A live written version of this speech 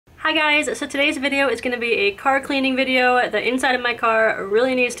Hi guys, so today's video is going to be a car cleaning video. The inside of my car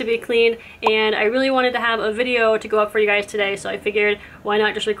really needs to be cleaned and I really wanted to have a video to go up for you guys today, so I figured why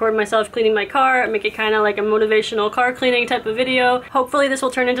not just record myself cleaning my car and make it kind of like a motivational car cleaning type of video. Hopefully this will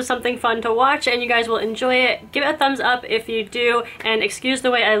turn into something fun to watch and you guys will enjoy it. Give it a thumbs up if you do, and excuse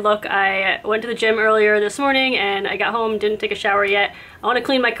the way I look. I went to the gym earlier this morning and I got home, didn't take a shower yet. I want to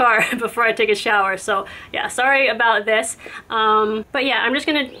clean my car before I take a shower, so yeah, sorry about this. But yeah, I'm just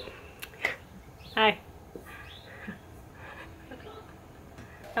gonna... Hi.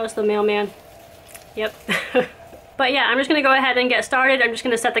 That was the mailman. Yep. But yeah, I'm just gonna go ahead and get started. I'm just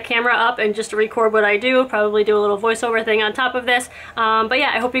gonna set the camera up and just record what I do, probably do a little voiceover thing on top of this. But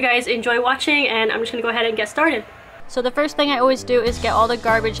yeah, I hope you guys enjoy watching and I'm just gonna go ahead and get started. So the first thing I always do is get all the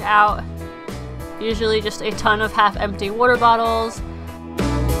garbage out. Usually just a ton of half-empty water bottles.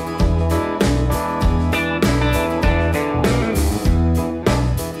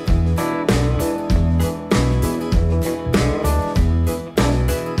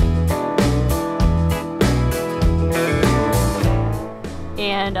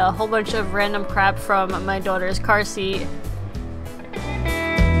 And a whole bunch of random crap from my daughter's car seat.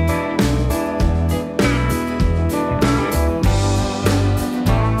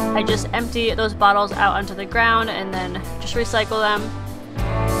 I just empty those bottles out onto the ground and then just recycle them.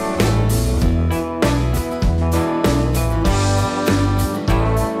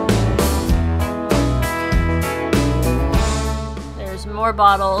 There's more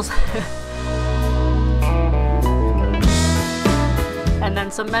bottles. And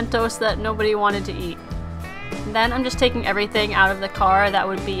then some Mentos that nobody wanted to eat. And then I'm just taking everything out of the car that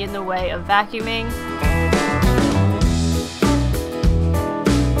would be in the way of vacuuming.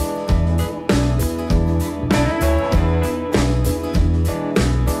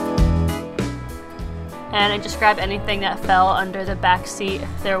 And I just grabbed anything that fell under the back seat.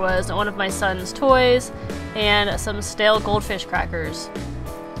 There was one of my son's toys and some stale goldfish crackers.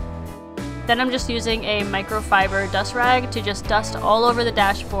 Then I'm just using a microfiber dust rag to just dust all over the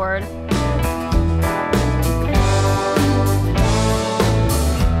dashboard.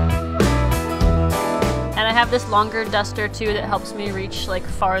 And I have this longer duster too that helps me reach like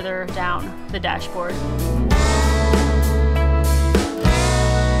farther down the dashboard.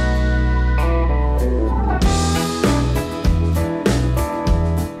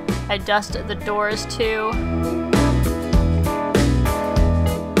 I dust the doors too.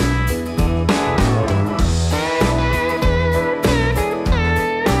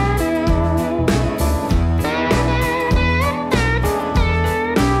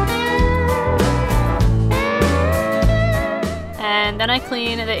 And then I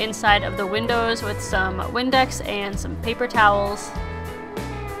clean the inside of the windows with some Windex and some paper towels.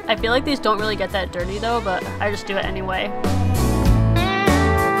 I feel like these don't really get that dirty though, but I just do it anyway.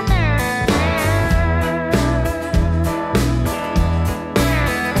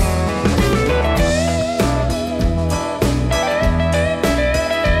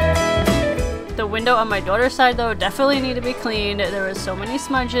 The window on my daughter's side though definitely need to be cleaned. There was so many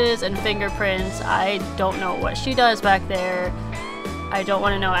smudges and fingerprints. I don't know what she does back there. I don't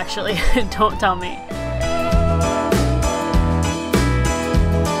want to know actually. Don't tell me.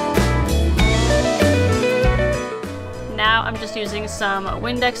 Now I'm just using some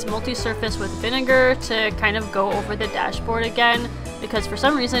Windex multi-surface with vinegar to kind of go over the dashboard again, because for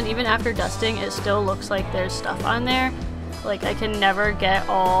some reason even after dusting it still looks like there's stuff on there. Like I can never get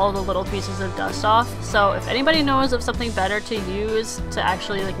all the little pieces of dust off. So if anybody knows of something better to use to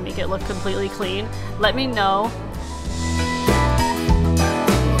actually like make it look completely clean, let me know.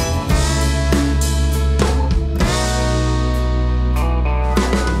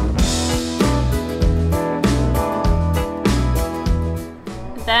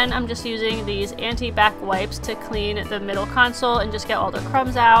 Then I'm just using these anti-back wipes to clean the middle console and just get all the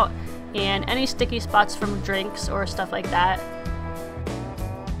crumbs out and any sticky spots from drinks or stuff like that.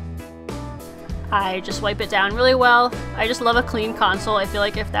 I just wipe it down really well. I just love a clean console. I feel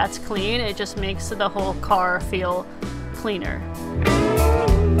like if that's clean, it just makes the whole car feel cleaner.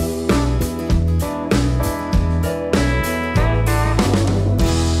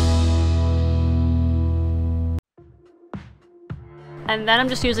 And then I'm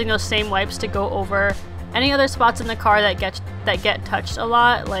just using those same wipes to go over any other spots in the car that get touched a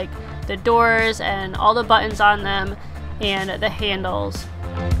lot, like the doors and all the buttons on them and the handles.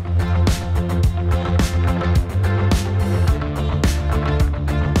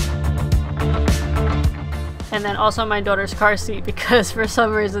 And then also my daughter's car seat, because for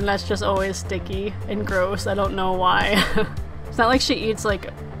some reason that's just always sticky and gross. I don't know why. It's not like she eats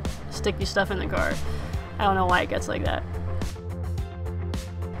like sticky stuff in the car. I don't know why it gets like that.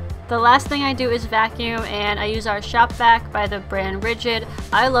 The last thing I do is vacuum, and I use our Shop Vac by the brand Rigid.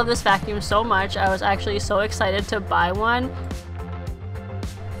 I love this vacuum so much. I was actually so excited to buy one.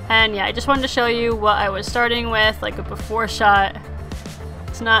 And yeah, I just wanted to show you what I was starting with, like a before shot.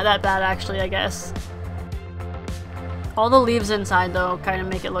 It's not that bad actually, I guess. All the leaves inside though kind of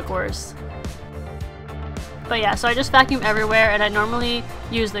make it look worse. But yeah, so I just vacuum everywhere, and I normally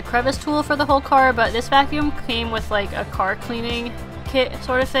use the crevice tool for the whole car, but this vacuum came with like a car cleaning kit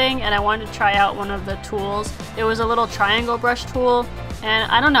sort of thing, and I wanted to try out one of the tools. It was a little triangle brush tool, and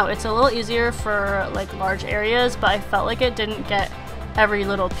I don't know, it's a little easier for like large areas, but I felt like it didn't get every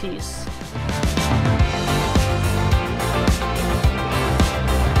little piece.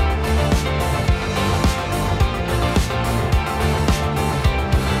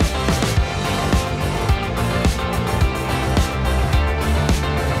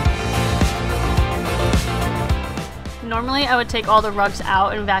 Normally I would take all the rugs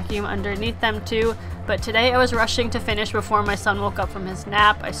out and vacuum underneath them too, but today I was rushing to finish before my son woke up from his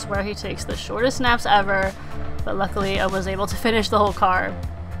nap. I swear he takes the shortest naps ever, but luckily I was able to finish the whole car.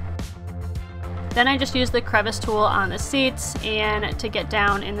 Then I just used the crevice tool on the seats and to get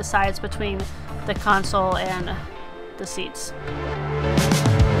down in the sides between the console and the seats.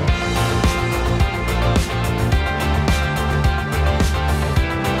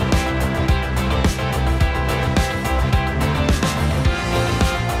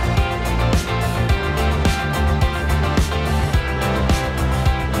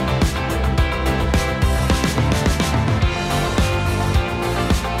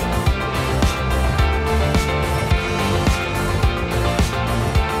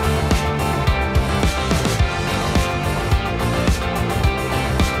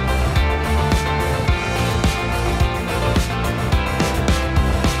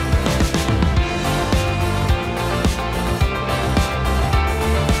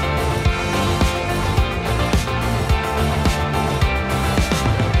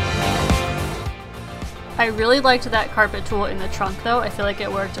 I really liked that carpet tool in the trunk though. I feel like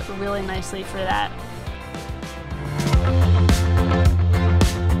it worked really nicely for that.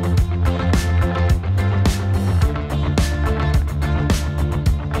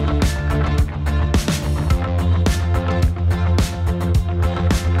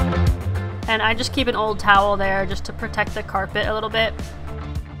 And I just keep an old towel there just to protect the carpet a little bit.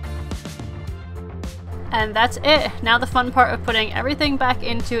 And that's it. Now the fun part of putting everything back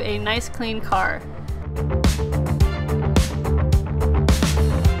into a nice clean car.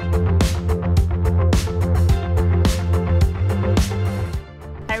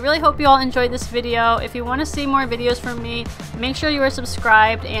 I really hope you all enjoyed this video. If you want to see more videos from me, make sure you are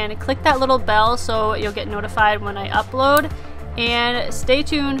subscribed and click that little bell so you'll get notified when I upload. And stay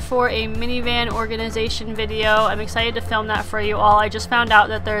tuned for a minivan organization video. I'm excited to film that for you all. I just found out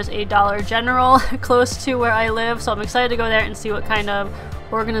that there's a Dollar General close to where I live, so I'm excited to go there and see what kind of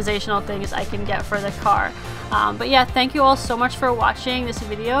organizational things I can get for the car. But yeah, thank you all so much for watching this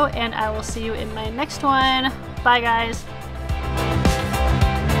video, and I will see you in my next one. Bye guys!